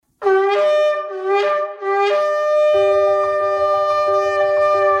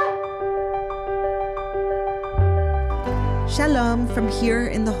from here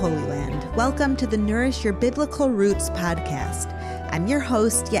in the Holy Land. Welcome to the Nourish Your Biblical Roots podcast. I'm your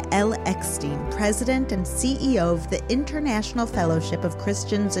host, Yael Eckstein, President and CEO of the International Fellowship of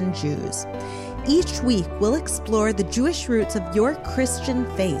Christians and Jews. Each week, we'll explore the Jewish roots of your Christian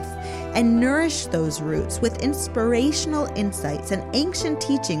faith and nourish those roots with inspirational insights and ancient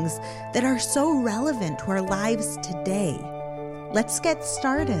teachings that are so relevant to our lives today. Let's get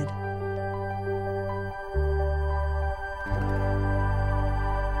started.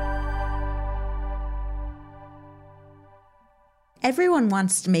 Everyone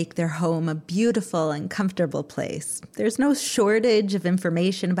wants to make their home a beautiful and comfortable place. There's no shortage of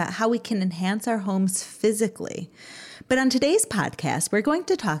information about how we can enhance our homes physically. But on today's podcast, we're going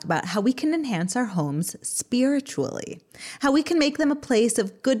to talk about how we can enhance our homes spiritually, how we can make them a place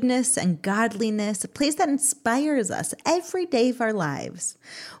of goodness and godliness, a place that inspires us every day of our lives.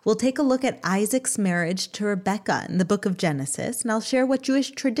 We'll take a look at Isaac's marriage to Rebekah in the book of Genesis, and I'll share what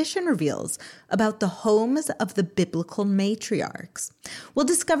Jewish tradition reveals about the homes of the biblical matriarchs. We'll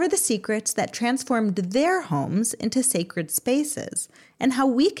discover the secrets that transformed their homes into sacred spaces, and how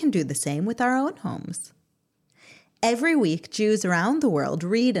we can do the same with our own homes. Every week, Jews around the world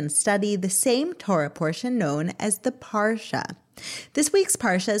read and study the same Torah portion known as the Parsha. This week's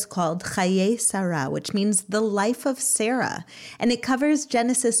Parsha is called Chayei Sarah, which means the life of Sarah, and it covers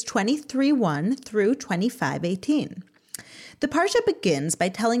Genesis 23:1 through 25:18. The Parsha begins by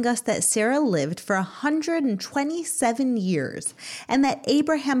telling us that Sarah lived for 127 years and that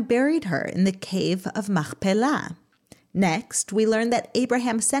Abraham buried her in the cave of Machpelah. Next, we learn that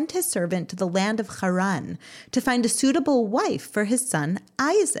Abraham sent his servant to the land of Haran to find a suitable wife for his son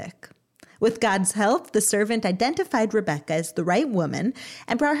Isaac. With God's help, the servant identified Rebekah as the right woman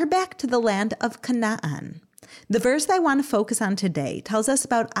and brought her back to the land of Canaan. The verse I want to focus on today tells us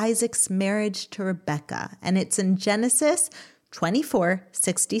about Isaac's marriage to Rebekah, and it's in Genesis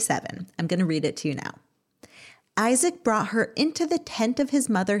 24:67. I'm going to read it to you now. Isaac brought her into the tent of his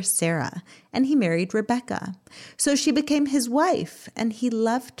mother Sarah, and he married Rebekah. So she became his wife, and he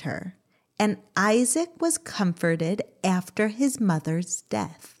loved her. And Isaac was comforted after his mother's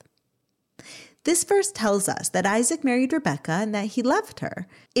death. This verse tells us that Isaac married Rebekah and that he loved her.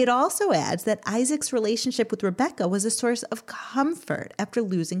 It also adds that Isaac's relationship with Rebekah was a source of comfort after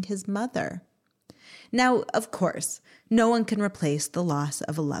losing his mother. Now, of course, no one can replace the loss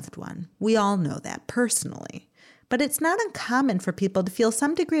of a loved one. We all know that personally. But it's not uncommon for people to feel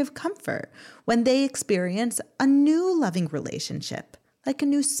some degree of comfort when they experience a new loving relationship, like a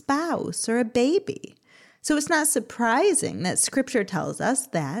new spouse or a baby. So it's not surprising that Scripture tells us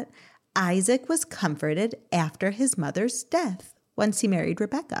that Isaac was comforted after his mother's death once he married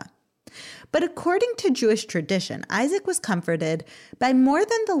Rebekah. But according to Jewish tradition, Isaac was comforted by more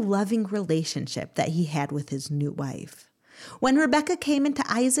than the loving relationship that he had with his new wife. When Rebekah came into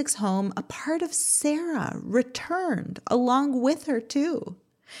Isaac's home, a part of Sarah returned along with her too.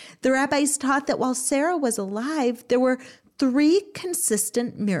 The rabbis taught that while Sarah was alive, there were 3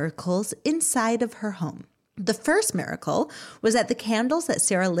 consistent miracles inside of her home. The first miracle was that the candles that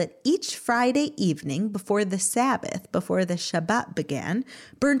Sarah lit each Friday evening before the Sabbath, before the Shabbat began,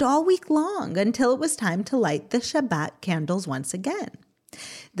 burned all week long until it was time to light the Shabbat candles once again.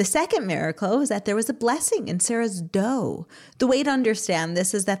 The second miracle was that there was a blessing in Sarah's dough. The way to understand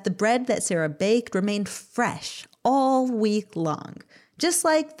this is that the bread that Sarah baked remained fresh all week long, just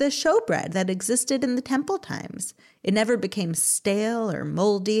like the showbread that existed in the temple times. It never became stale or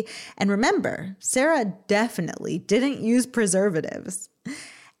moldy. And remember, Sarah definitely didn't use preservatives.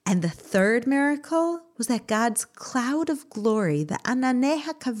 And the third miracle was that God's cloud of glory, the Ananei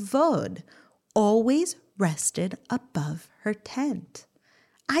HaKavod, always rested above her tent.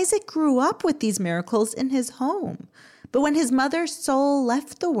 Isaac grew up with these miracles in his home, but when his mother's soul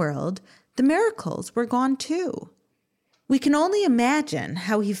left the world, the miracles were gone too. We can only imagine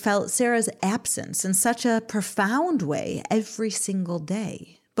how he felt Sarah's absence in such a profound way every single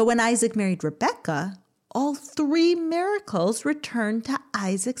day. But when Isaac married Rebekah, all 3 miracles returned to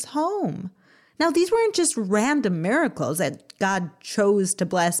Isaac's home. Now, these weren't just random miracles that God chose to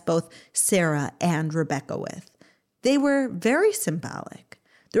bless both Sarah and Rebekah with. They were very symbolic.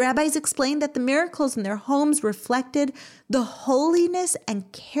 The rabbis explained that the miracles in their homes reflected the holiness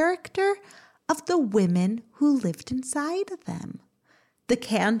and character of the women who lived inside of them. The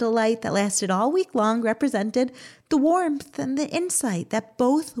candlelight that lasted all week long represented the warmth and the insight that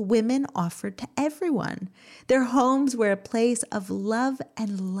both women offered to everyone. Their homes were a place of love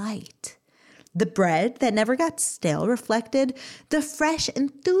and light. The bread that never got stale reflected the fresh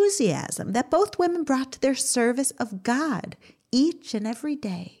enthusiasm that both women brought to their service of God each and every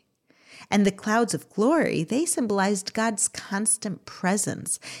day. And the clouds of glory, they symbolized God's constant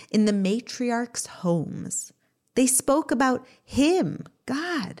presence in the matriarchs' homes. They spoke about Him,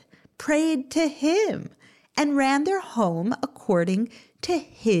 God, prayed to Him, and ran their home according to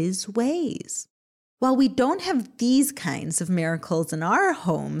His ways. While we don't have these kinds of miracles in our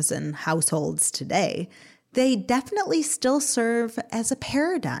homes and households today, they definitely still serve as a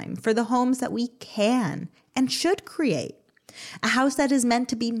paradigm for the homes that we can and should create. A house that is meant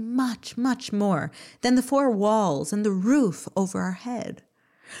to be much, much more than the four walls and the roof over our head.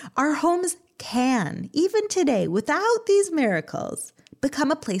 Our homes can, even today, without these miracles,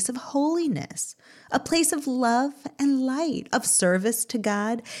 become a place of holiness, a place of love and light, of service to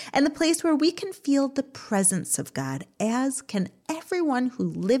God, and the place where we can feel the presence of God, as can everyone who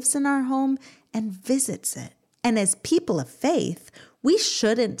lives in our home and visits it. And as people of faith, we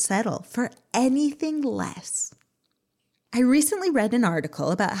shouldn't settle for anything less. I recently read an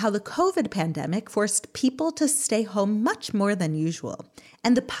article about how the COVID pandemic forced people to stay home much more than usual,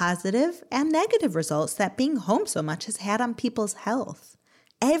 and the positive and negative results that being home so much has had on people's health.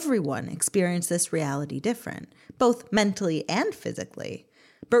 Everyone experienced this reality different, both mentally and physically.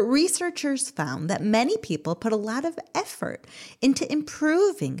 But researchers found that many people put a lot of effort into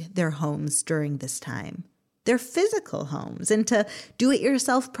improving their homes during this time. Their physical homes, into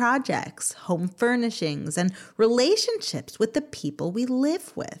do-it-yourself projects, home furnishings, and relationships with the people we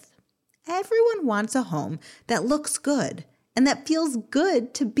live with. Everyone wants a home that looks good and that feels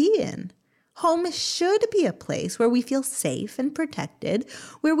good to be in. Home should be a place where we feel safe and protected,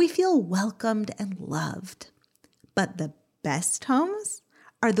 where we feel welcomed and loved. But the best homes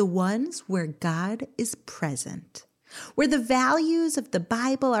are the ones where God is present, where the values of the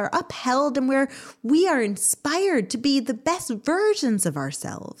Bible are upheld and where we are inspired to be the best versions of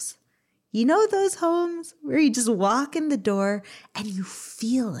ourselves. You know those homes where you just walk in the door and you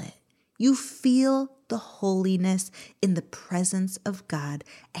feel it. You feel the holiness in the presence of God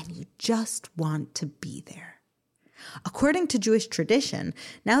and you just want to be there. According to Jewish tradition,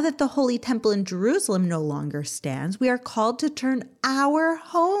 now that the Holy Temple in Jerusalem no longer stands, we are called to turn our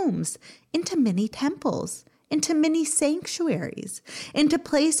homes into mini temples, into mini sanctuaries, into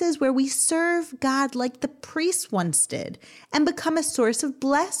places where we serve God like the priests once did and become a source of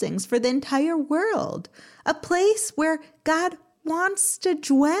blessings for the entire world, a place where God wants to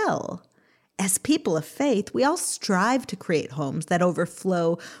dwell. As people of faith, we all strive to create homes that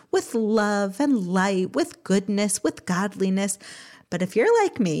overflow with love and light, with goodness, with godliness. But if you're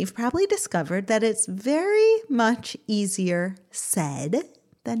like me, you've probably discovered that it's very much easier said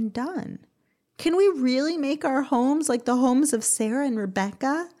than done. Can we really make our homes like the homes of Sarah and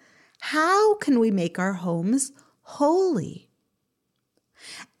Rebecca? How can we make our homes holy?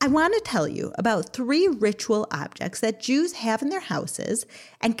 I want to tell you about 3 ritual objects that Jews have in their houses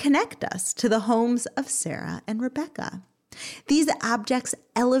and connect us to the homes of Sarah and Rebecca. These objects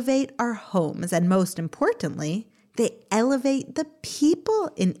elevate our homes, and most importantly, they elevate the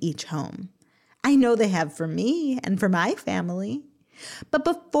people in each home. I know they have for me and for my family. But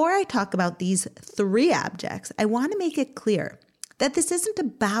before I talk about these 3 objects, I want to make it clear that this isn't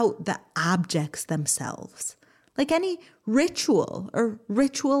about the objects themselves. Like any ritual or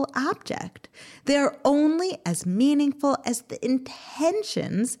ritual object, they are only as meaningful as the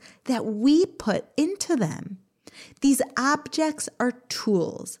intentions that we put into them. These objects are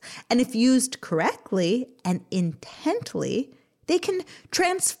tools, and if used correctly and intently, they can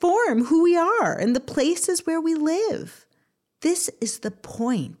transform who we are and the places where we live. This is the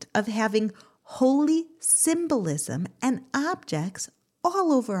point of having holy symbolism and objects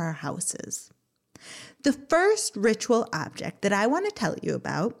all over our houses. The first ritual object that I want to tell you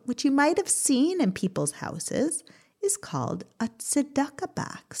about, which you might have seen in people's houses, is called a tzedakah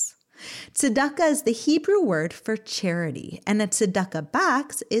box. Tzedakah is the Hebrew word for charity, and a tzedakah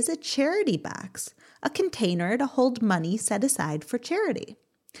box is a charity box, a container to hold money set aside for charity.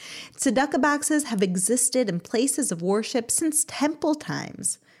 Tzedakah boxes have existed in places of worship since temple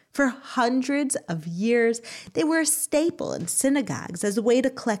times. For hundreds of years, they were a staple in synagogues as a way to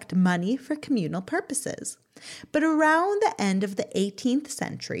collect money for communal purposes. But around the end of the 18th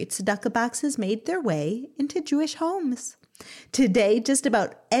century, tzedakah boxes made their way into Jewish homes. Today, just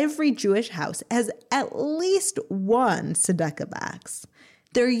about every Jewish house has at least one tzedakah box.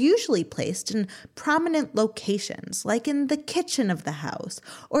 They're usually placed in prominent locations, like in the kitchen of the house,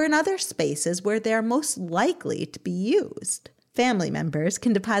 or in other spaces where they are most likely to be used. Family members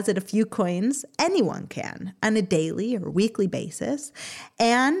can deposit a few coins, anyone can, on a daily or weekly basis.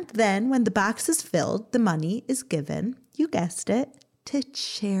 And then when the box is filled, the money is given, you guessed it, to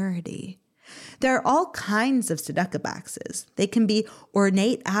charity. There are all kinds of tzedakah boxes. They can be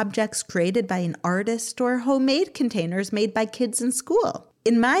ornate objects created by an artist or homemade containers made by kids in school.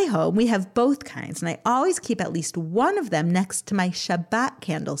 In my home, we have both kinds, and I always keep at least one of them next to my Shabbat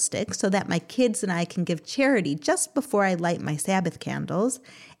candlestick so that my kids and I can give charity just before I light my Sabbath candles.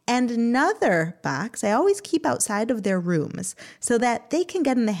 And another box I always keep outside of their rooms so that they can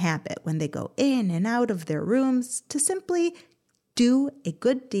get in the habit when they go in and out of their rooms to simply do a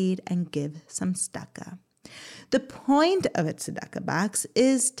good deed and give some tzedakah. The point of a tzedakah box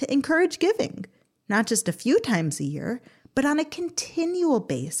is to encourage giving, not just a few times a year, but on a continual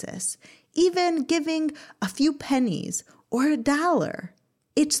basis, even giving a few pennies or $1.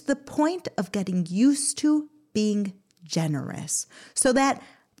 It's the point of getting used to being generous so that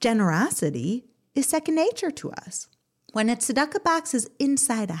generosity is second nature to us. When a tzedakah box is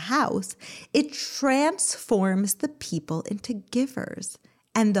inside a house, it transforms the people into givers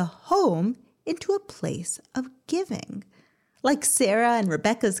and the home into a place of giving. Like Sarah and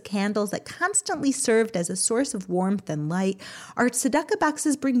Rebecca's candles that constantly served as a source of warmth and light, our tzedakah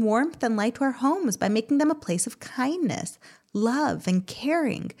boxes bring warmth and light to our homes by making them a place of kindness, love, and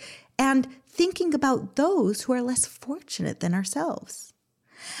caring, and thinking about those who are less fortunate than ourselves.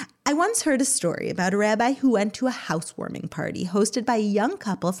 I once heard a story about a rabbi who went to a housewarming party hosted by a young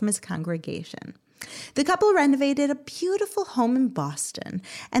couple from his congregation. The couple renovated a beautiful home in Boston,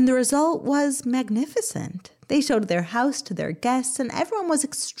 and the result was magnificent. They showed their house to their guests, and everyone was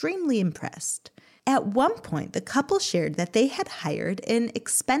extremely impressed. At one point, the couple shared that they had hired an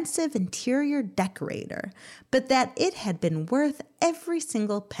expensive interior decorator, but that it had been worth every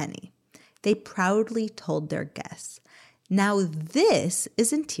single penny. They proudly told their guests, "Now this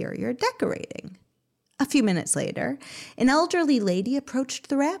is interior decorating." A few minutes later, an elderly lady approached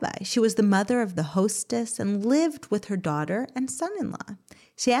the rabbi. She was the mother of the hostess and lived with her daughter and son-in-law.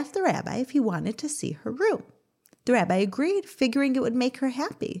 She asked the rabbi if he wanted to see her room. The rabbi agreed, figuring it would make her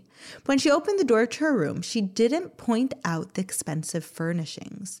happy. When she opened the door to her room, she didn't point out the expensive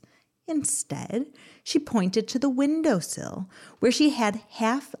furnishings. Instead, she pointed to the windowsill, where she had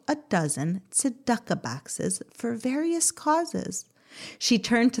half a dozen tzedakah boxes for various causes. She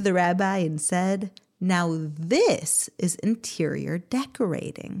turned to the rabbi and said, "Now this is interior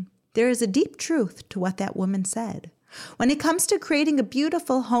decorating." There is a deep truth to what that woman said. When it comes to creating a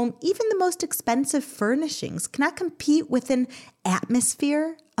beautiful home, even the most expensive furnishings cannot compete with an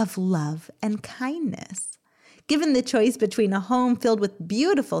atmosphere of love and kindness. Given the choice between a home filled with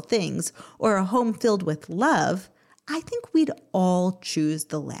beautiful things or a home filled with love, I think we'd all choose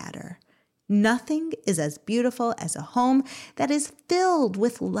the latter. Nothing is as beautiful as a home that is filled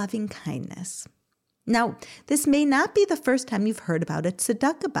with loving kindness. Now, this may not be the first time you've heard about a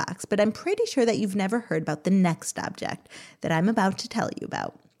tzedakah box, but I'm pretty sure that you've never heard about the next object that I'm about to tell you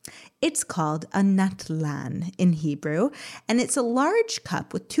about. It's called a natlan in Hebrew, and it's a large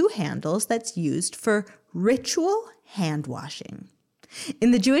cup with two handles that's used for ritual hand washing. In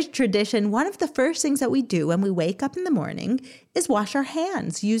the Jewish tradition, one of the first things that we do when we wake up in the morning is wash our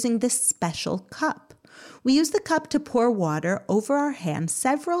hands using this special cup. We use the cup to pour water over our hands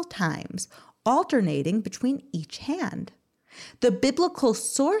several times, alternating between each hand. The biblical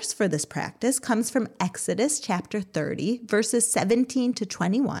source for this practice comes from Exodus chapter 30, verses 17 to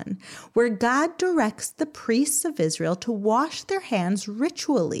 21, where God directs the priests of Israel to wash their hands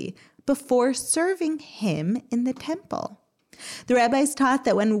ritually before serving him in the temple. The rabbis taught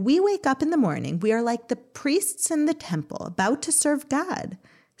that when we wake up in the morning, we are like the priests in the temple about to serve God.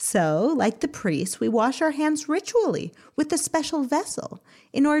 So, like the priests, we wash our hands ritually with a special vessel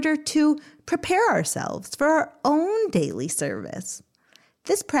in order to prepare ourselves for our own daily service.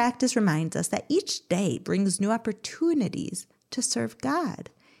 This practice reminds us that each day brings new opportunities to serve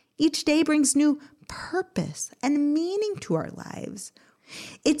God. Each day brings new purpose and meaning to our lives.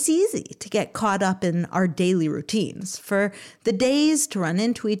 It's easy to get caught up in our daily routines, for the days to run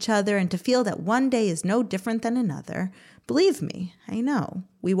into each other and to feel that one day is no different than another. Believe me, I know.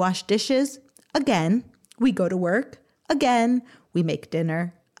 We wash dishes again, we go to work again, we make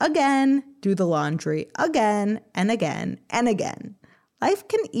dinner again, do the laundry again and again and again. Life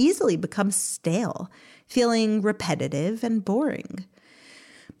can easily become stale, feeling repetitive and boring.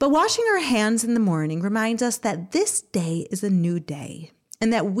 But washing our hands in the morning reminds us that this day is a new day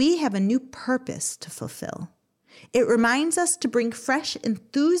and that we have a new purpose to fulfill. It reminds us to bring fresh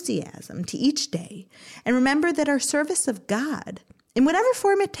enthusiasm to each day and remember that our service of God, in whatever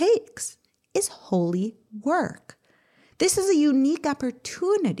form it takes, is holy work. This is a unique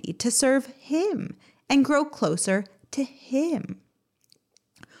opportunity to serve Him and grow closer to Him.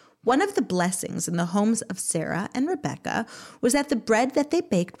 One of the blessings in the homes of Sarah and Rebecca was that the bread that they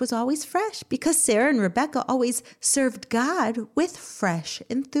baked was always fresh, because Sarah and Rebecca always served God with fresh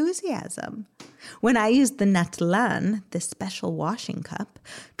enthusiasm. When I used the natlan, this special washing cup,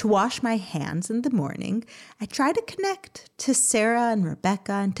 to wash my hands in the morning, I try to connect to Sarah and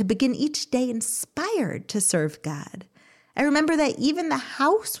Rebecca and to begin each day inspired to serve God. I remember that even the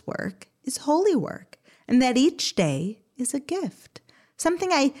housework is holy work, and that each day is a gift.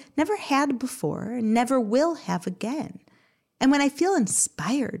 Something I never had before and never will have again. And when I feel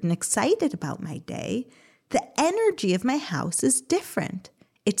inspired and excited about my day, the energy of my house is different.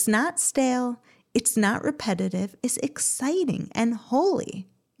 It's not stale, it's not repetitive, it's exciting and holy.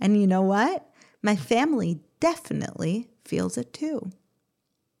 And you know what? My family definitely feels it too.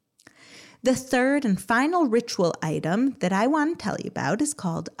 The third and final ritual item that I want to tell you about is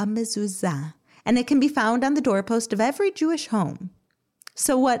called a mezuzah, and it can be found on the doorpost of every Jewish home.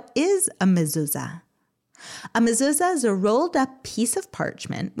 So what is a mezuzah? A mezuzah is a rolled up piece of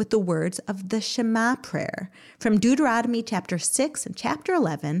parchment with the words of the Shema prayer from Deuteronomy chapter 6 and chapter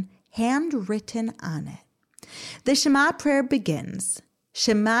 11, handwritten on it. The Shema prayer begins,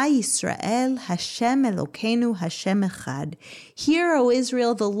 Shema Yisrael, Hashem Elokeinu, Hashem Echad. Hear, O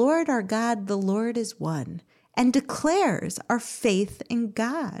Israel, the Lord our God, the Lord is one, and declares our faith in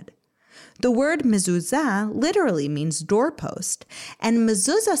God. The word mezuzah literally means doorpost, and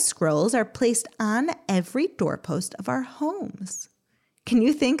mezuzah scrolls are placed on every doorpost of our homes. Can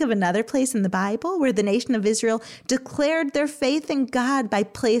you think of another place in the Bible where the nation of Israel declared their faith in God by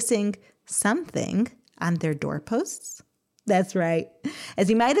placing something on their doorposts? That's right. As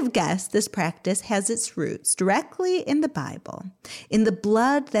you might have guessed, this practice has its roots directly in the Bible, in the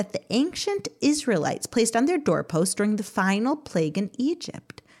blood that the ancient Israelites placed on their doorposts during the final plague in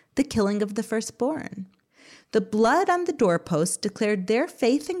Egypt, the killing of the firstborn. The blood on the doorposts declared their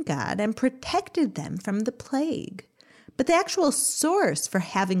faith in God and protected them from the plague. But the actual source for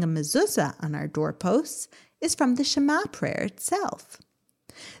having a mezuzah on our doorposts is from the Shema prayer itself.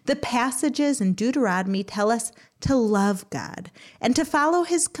 The passages in Deuteronomy tell us to love God and to follow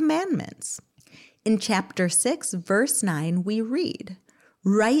his commandments. In chapter 6, verse 9, we read,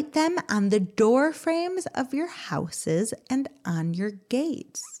 "Write them on the door frames of your houses and on your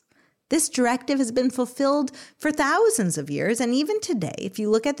gates." This directive has been fulfilled for thousands of years, and even today, if you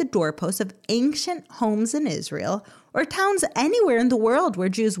look at the doorposts of ancient homes in Israel or towns anywhere in the world where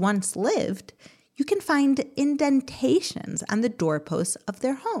Jews once lived, you can find indentations on the doorposts of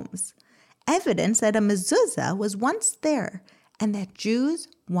their homes, evidence that a mezuzah was once there and that Jews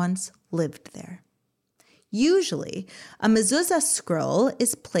once lived there. Usually, a mezuzah scroll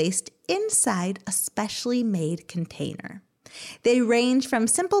is placed inside a specially made container. They range from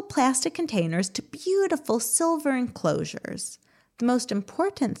simple plastic containers to beautiful silver enclosures. The most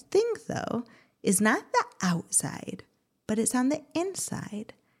important thing, though, is not the outside, but it's on the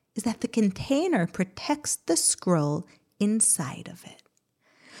inside, is that the container protects the scroll inside of it.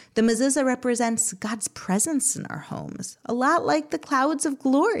 The mezuzah represents God's presence in our homes, a lot like the clouds of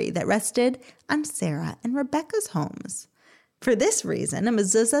glory that rested on Sarah and Rebecca's homes. For this reason, a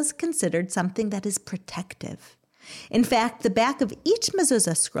mezuzah is considered something that is protective. In fact, the back of each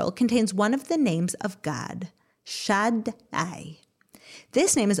mezuzah scroll contains one of the names of God, Shaddai.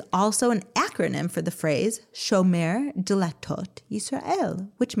 This name is also an acronym for the phrase Shomer Delatot Yisrael,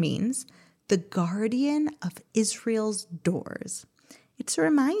 which means the guardian of Israel's doors. It's a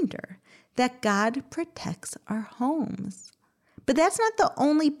reminder that God protects our homes. But that's not the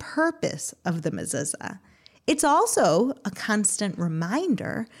only purpose of the mezuzah. It's also a constant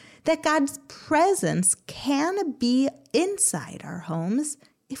reminder that God's presence can be inside our homes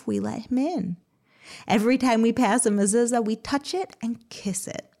if we let him in. Every time we pass a mezuzah, we touch it and kiss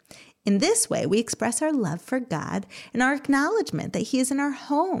it. In this way, we express our love for God and our acknowledgement that he is in our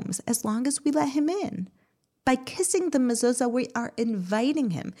homes as long as we let him in. By kissing the mezuzah, we are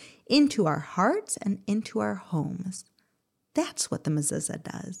inviting him into our hearts and into our homes. That's what the mezuzah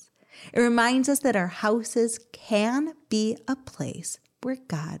does. It reminds us that our houses can be a place where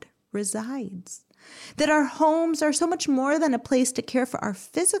God resides. That our homes are so much more than a place to care for our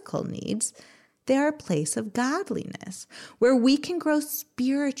physical needs. They are a place of godliness, where we can grow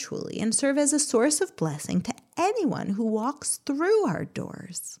spiritually and serve as a source of blessing to anyone who walks through our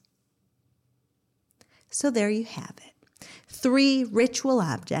doors. So there you have it. 3 ritual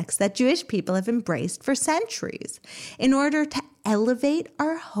objects that Jewish people have embraced for centuries in order to elevate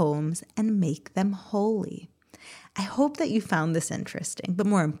our homes and make them holy. I hope that you found this interesting, but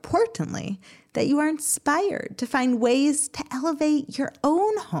more importantly, that you are inspired to find ways to elevate your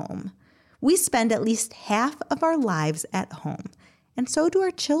own home. We spend at least half of our lives at home, and so do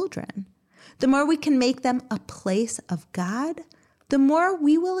our children. The more we can make them a place of God, the more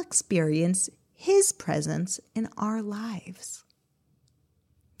we will experience His presence in our lives.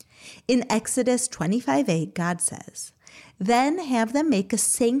 In Exodus 25:8, God says, "Then have them make a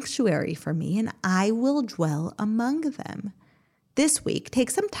sanctuary for me, and I will dwell among them." This week,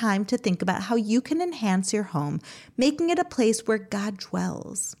 take some time to think about how you can enhance your home, making it a place where God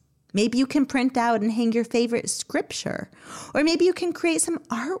dwells. Maybe you can print out and hang your favorite scripture, or maybe you can create some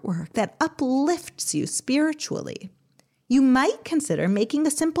artwork that uplifts you spiritually. You might consider making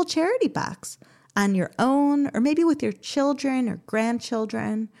a simple charity box on your own, or maybe with your children or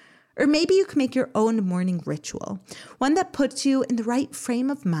grandchildren. Or maybe you can make your own morning ritual, one that puts you in the right frame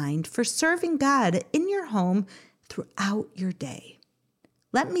of mind for serving God in your home throughout your day.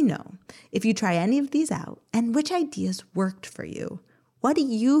 Let me know if you try any of these out and which ideas worked for you. What do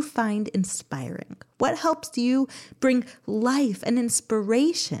you find inspiring? What helps you bring life and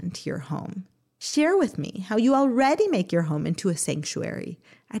inspiration to your home? Share with me how you already make your home into a sanctuary.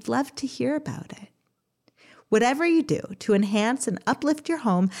 I'd love to hear about it. Whatever you do to enhance and uplift your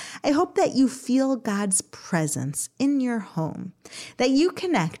home, I hope that you feel God's presence in your home, that you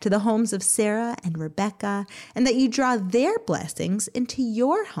connect to the homes of Sarah and Rebecca, and that you draw their blessings into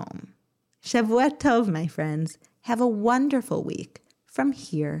your home. Shavua Tov, my friends. Have a wonderful week from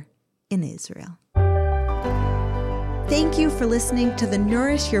here in Israel. Thank you for listening to the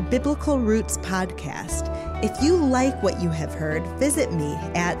Nourish Your Biblical Roots podcast. If you like what you have heard, visit me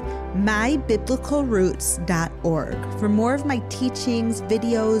at mybiblicalroots.org for more of my teachings,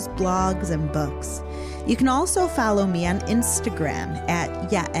 videos, blogs, and books. You can also follow me on Instagram at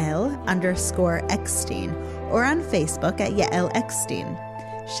Yael_Eckstein or on Facebook at Yael Eckstein.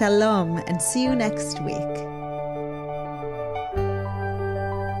 Shalom, and see you next week.